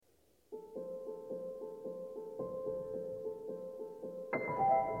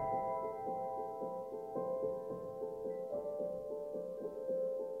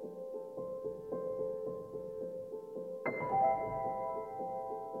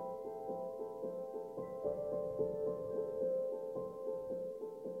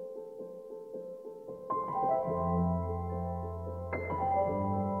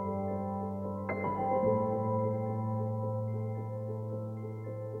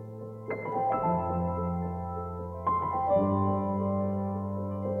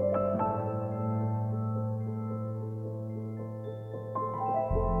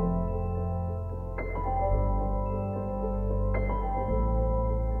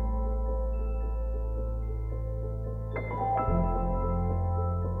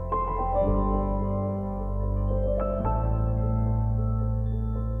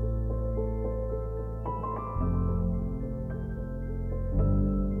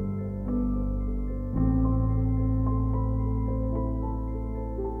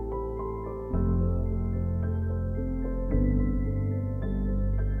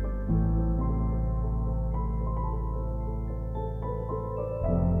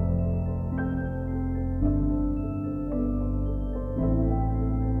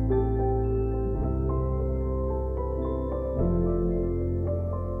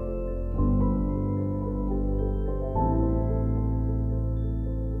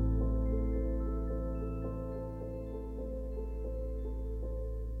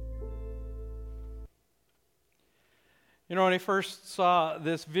You know, when I first saw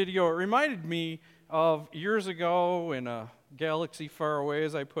this video, it reminded me of years ago in a galaxy far away,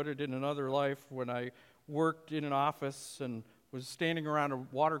 as I put it, in another life, when I worked in an office and was standing around a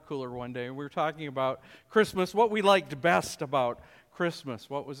water cooler one day, and we were talking about Christmas, what we liked best about Christmas,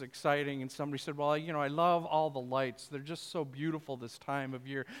 what was exciting, and somebody said, well, I love all the lights. They're just so beautiful this time of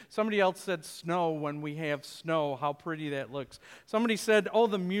year. Somebody else said snow when we have snow, how pretty that looks. Somebody said,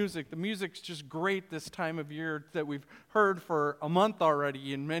 the music's just great this time of year that we've heard for a month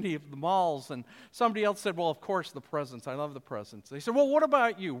already in many of the malls. And somebody else said, well, of course, the presents. I love the presents. They said, well, what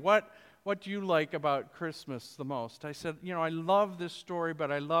about you? What do you like about Christmas the most? I said, I love this story,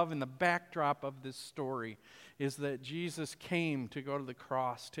 but I love in the backdrop of this story is that Jesus came to go to the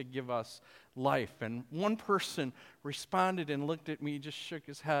cross to give us life. And one person responded and looked at me, just shook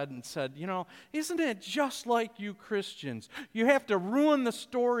his head and said, isn't it just like you Christians? You have to ruin the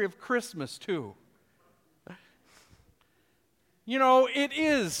story of Christmas too. It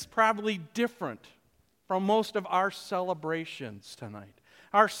is probably different from most of our celebrations tonight.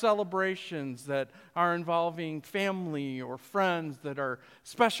 Our celebrations that are involving family or friends, that are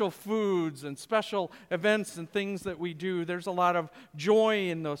special foods and special events and things that we do, there's a lot of joy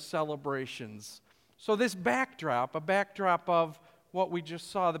in those celebrations. So this backdrop, a backdrop of what we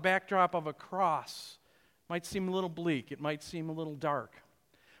just saw, the backdrop of a cross, might seem a little bleak, it might seem a little dark.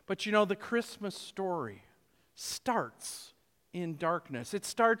 But the Christmas story starts in darkness. It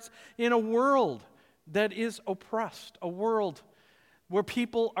starts in a world that is oppressed, a world where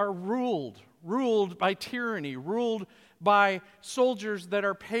people are ruled by tyranny, ruled by soldiers that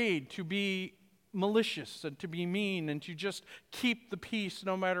are paid to be malicious and to be mean and to just keep the peace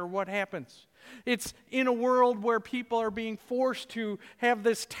no matter what happens. It's in a world where people are being forced to have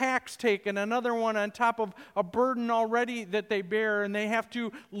this tax taken, another one on top of a burden already that they bear, and they have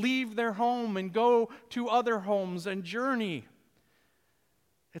to leave their home and go to other homes and journey.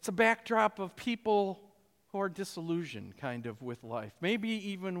 It's a backdrop of people who are disillusioned kind of with life, maybe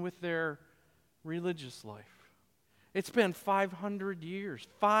even with their religious life. It's been 500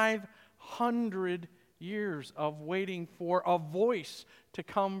 years of waiting for a voice to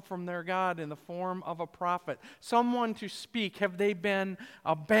come from their God in the form of a prophet, someone to speak. Have they been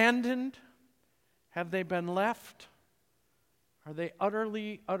abandoned? Have they been left? Are they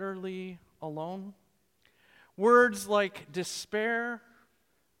utterly, utterly alone? Words like despair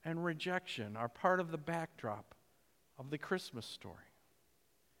and rejection are part of the backdrop of the Christmas story.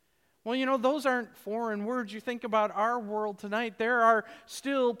 Well, those aren't foreign words. You think about our world tonight, there are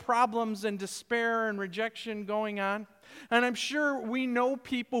still problems and despair and rejection going on. And I'm sure we know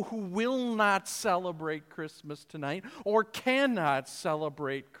people who will not celebrate Christmas tonight, or cannot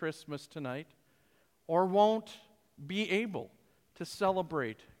celebrate Christmas tonight, or won't be able to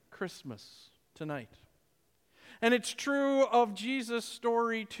celebrate Christmas tonight. And it's true of Jesus'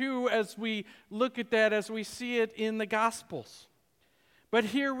 story too, as we look at that, as we see it in the Gospels. But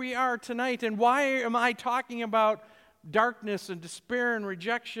here we are tonight, and why am I talking about darkness and despair and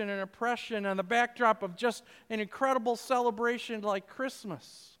rejection and oppression on the backdrop of just an incredible celebration like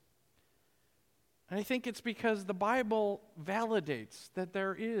Christmas? And I think it's because the Bible validates that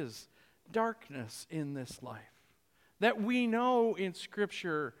there is darkness in this life, that we know in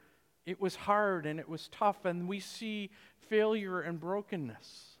Scripture it was hard and it was tough, and we see failure and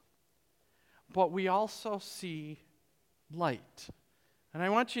brokenness. But we also see light. And I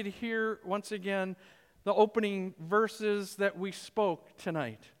want you to hear once again the opening verses that we spoke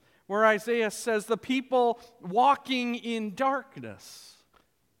tonight, where Isaiah says, the people walking in darkness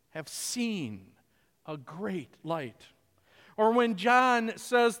have seen a great light. Or when John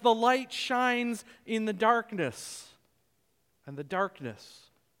says, the light shines in the darkness, and the darkness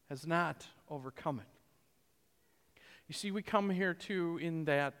has not overcome it. You see, we come here too in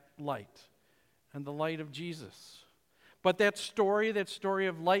that light, and the light of Jesus. But that story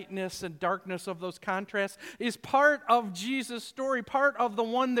of lightness and darkness, of those contrasts, is part of Jesus' story, part of the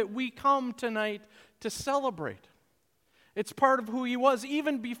one that we come tonight to celebrate. It's part of who he was,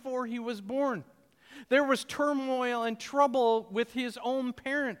 even before he was born. There was turmoil and trouble with his own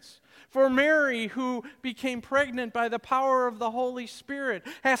parents. For Mary, who became pregnant by the power of the Holy Spirit,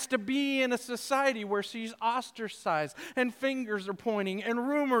 has to be in a society where she's ostracized, and fingers are pointing, and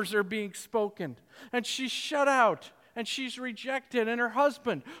rumors are being spoken, and she's shut out, and she's rejected, and her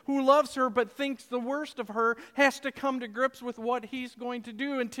husband, who loves her but thinks the worst of her, has to come to grips with what he's going to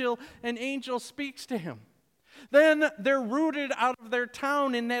do until an angel speaks to him. Then they're rooted out of their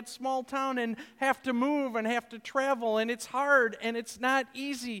town, in that small town, and have to move and have to travel, and it's hard and it's not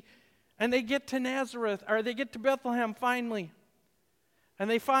easy. And they get to Nazareth, or they get to Bethlehem finally, and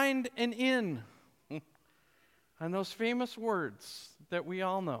they find an inn. And those famous words that we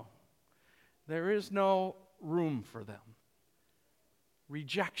all know, there is no room for them.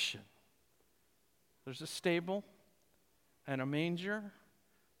 Rejection. There's a stable and a manger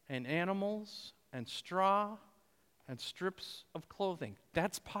and animals and straw and strips of clothing.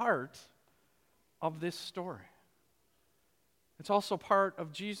 That's part of this story. It's also part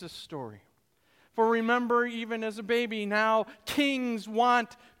of Jesus' story. For remember, even as a baby, now kings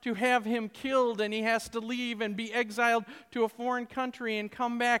want to have him killed, and he has to leave and be exiled to a foreign country and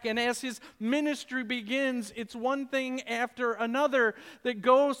come back. And as his ministry begins, it's one thing after another that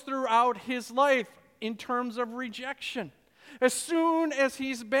goes throughout his life in terms of rejection. As soon as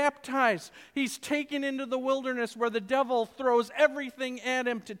he's baptized, he's taken into the wilderness where the devil throws everything at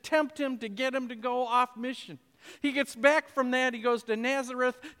him to tempt him, to get him to go off mission. He gets back from that, he goes to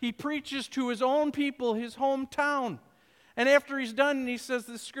Nazareth, he preaches to his own people, his hometown. And after he's done, and he says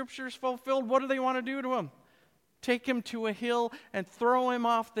the scripture's fulfilled, what do they want to do to him? Take him to a hill and throw him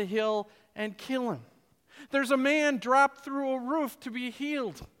off the hill and kill him. There's a man dropped through a roof to be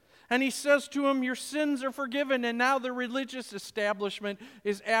healed. And he says to him, your sins are forgiven. And now the religious establishment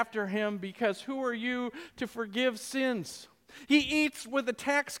is after him, because who are you to forgive sins? He eats with a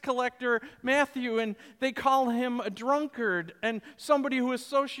tax collector, Matthew, and they call him a drunkard and somebody who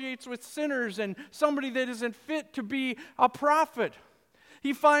associates with sinners and somebody that isn't fit to be a prophet.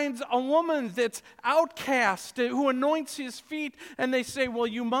 He finds a woman that's outcast who anoints his feet, and they say, well,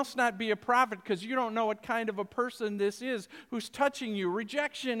 you must not be a prophet because you don't know what kind of a person this is who's touching you.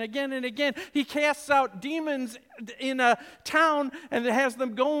 Rejection again and again. He casts out demons in a town and has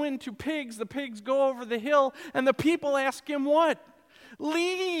them go into pigs. The pigs go over the hill, and the people ask him what?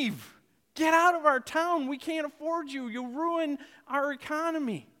 Leave. Get out of our town. We can't afford you. You'll ruin our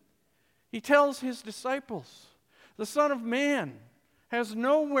economy. He tells his disciples, the Son of Man has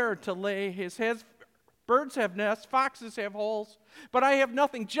nowhere to lay his head. Birds have nests, foxes have holes, but I have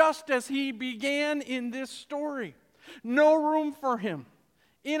nothing. Just as he began in this story. No room for him.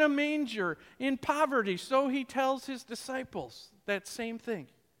 In a manger, in poverty. So he tells his disciples that same thing.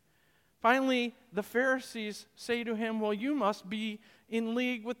 Finally, the Pharisees say to him, well, you must be in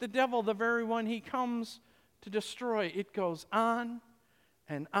league with the devil, the very one he comes to destroy. It goes on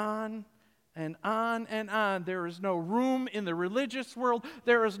and on and on and on. There is no room in the religious world.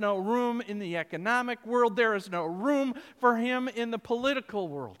 There is no room in the economic world. There is no room for him in the political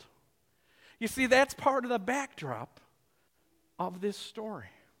world. You see, that's part of the backdrop of this story.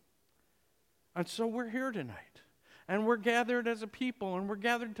 And so we're here tonight. And we're gathered as a people, and we're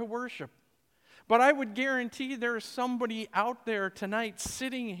gathered to worship. But I would guarantee there is somebody out there tonight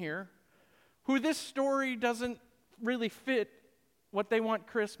sitting here who this story doesn't really fit what they want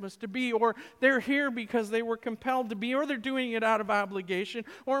Christmas to be, or they're here because they were compelled to be, or they're doing it out of obligation,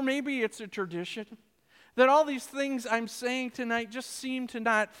 or maybe it's a tradition. That all these things I'm saying tonight just seem to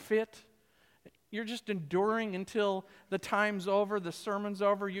not fit. You're just enduring until the time's over, the sermon's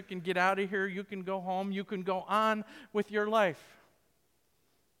over, you can get out of here, you can go home, you can go on with your life.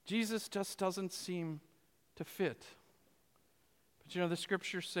 Jesus just doesn't seem to fit. But you know, the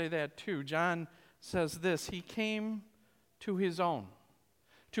scriptures say that too. John says this, he came to his own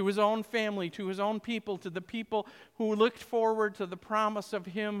family, to his own people, to the people who looked forward to the promise of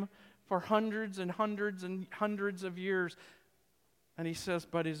him for hundreds and hundreds and hundreds of years. And he says,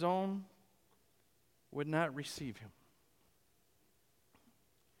 but his own would not receive him.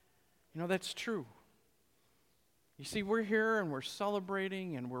 You know, that's true. You see, we're here and we're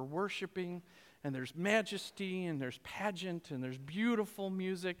celebrating and we're worshiping, and there's majesty and there's pageant and there's beautiful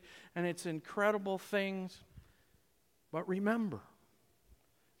music and it's incredible things. But remember,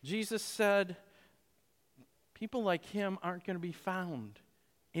 Jesus said people like him aren't going to be found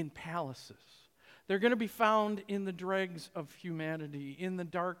in palaces. They're going to be found in the dregs of humanity, in the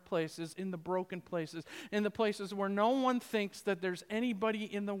dark places, in the broken places, in the places where no one thinks that there's anybody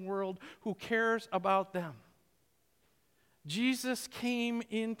in the world who cares about them. Jesus came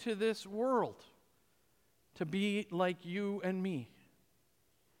into this world to be like you and me.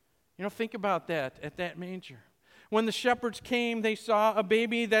 You know, think about that at that manger. When the shepherds came, they saw a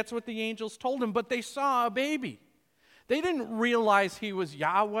baby. That's what the angels told them, but they saw a baby. They didn't realize he was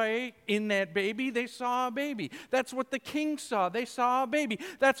Yahweh in that baby. They saw a baby. That's what the king saw. They saw a baby.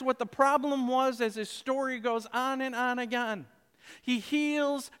 That's what the problem was as his story goes on and on again. He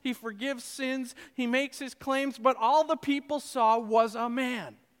heals, he forgives sins, he makes his claims, but all the people saw was a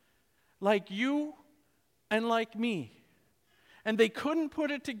man, like you and like me. And they couldn't put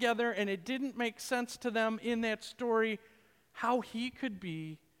it together, and it didn't make sense to them in that story how he could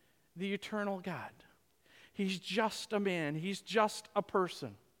be the eternal God. He's just a man. He's just a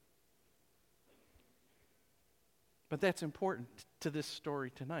person. But that's important to this story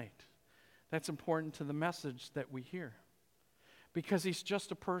tonight. That's important to the message that we hear. Because he's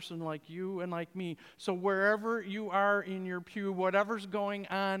just a person like you and like me. So wherever you are in your pew, whatever's going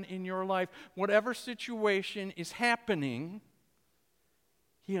on in your life, whatever situation is happening,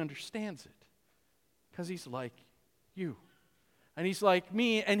 he understands it. Because he's like you. And he's like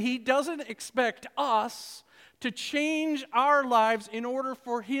me. And he doesn't expect us to change our lives in order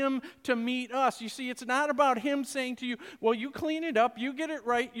for him to meet us. You see, it's not about him saying to you, well, you clean it up, you get it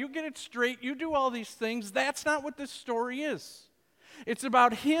right, you get it straight, you do all these things. That's not what this story is. It's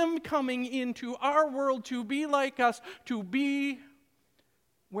about him coming into our world to be like us, to be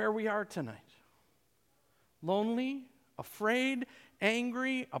where we are tonight. Lonely, afraid,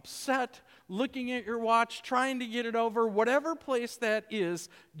 angry, upset, looking at your watch, trying to get it over, whatever place that is,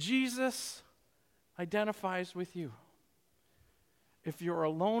 Jesus identifies with you. If you're a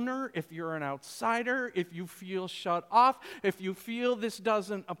loner, if you're an outsider, if you feel shut off, if you feel this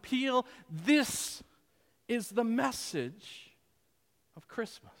doesn't appeal, this is the message of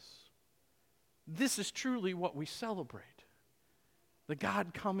Christmas. This is truly what we celebrate. The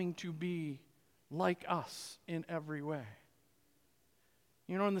God coming to be like us in every way.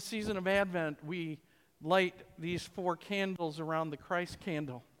 You know, in the season of Advent, we light these 4 candles around the Christ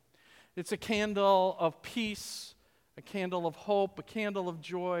candle. It's a candle of peace, a candle of hope, a candle of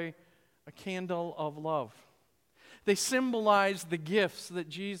joy, a candle of love. They symbolize the gifts that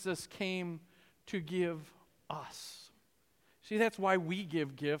Jesus came to give us. See, that's why we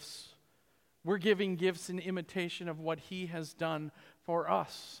give gifts. We're giving gifts in imitation of what he has done for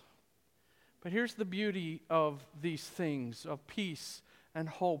us. But here's the beauty of these things, of peace and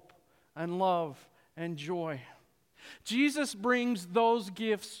hope and love and joy. Jesus brings those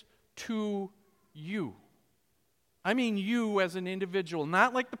gifts to you. I mean you as an individual,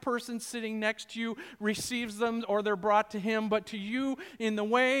 not like the person sitting next to you receives them or they're brought to him, but to you in the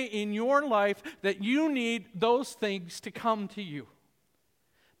way in your life that you need those things to come to you.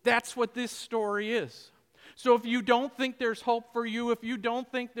 That's what this story is. So if you don't think there's hope for you, if you don't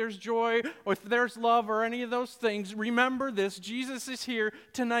think there's joy, or if there's love or any of those things, remember this. Jesus is here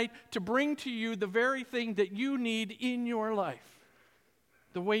tonight to bring to you the very thing that you need in your life.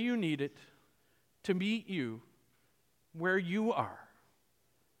 The way you need it, to meet you where you are.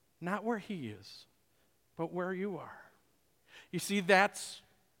 Not where he is, but where you are. You see, that's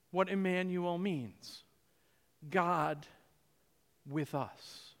what Emmanuel means. God with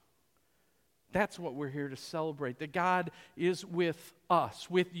us. That's what we're here to celebrate. That God is with us,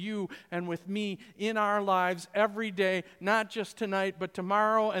 with you and with me in our lives every day, not just tonight, but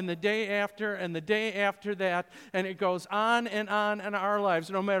tomorrow and the day after and the day after that. And it goes on in our lives,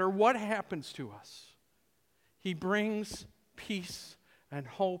 no matter what happens to us. He brings peace and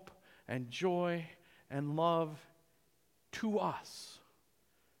hope and joy and love to us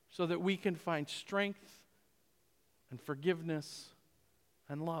so that we can find strength and forgiveness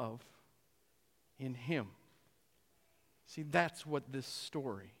and love in him. See, that's what this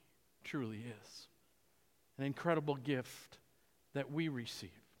story truly is. An incredible gift that we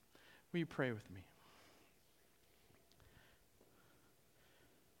receive. Will you pray with me?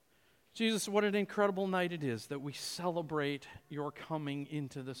 Jesus, what an incredible night it is that we celebrate your coming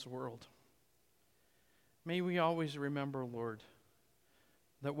into this world. May we always remember, Lord,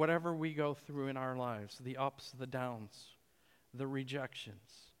 that whatever we go through in our lives, the ups, the downs, the rejections,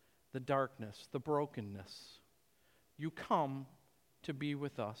 the darkness, the brokenness, you come to be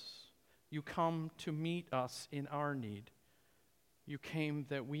with us. You come to meet us in our need. You came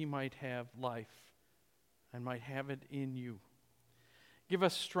that we might have life and might have it in you. Give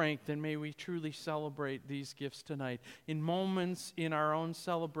us strength, and may we truly celebrate these gifts tonight. In moments in our own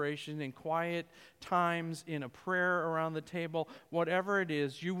celebration, in quiet times, in a prayer around the table, whatever it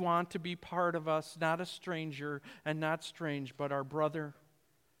is, you want to be part of us, not a stranger and not strange, but our brother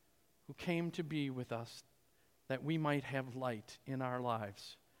who came to be with us, that we might have light in our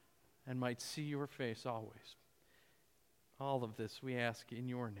lives and might see your face always. All of this we ask in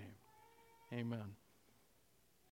your name. Amen.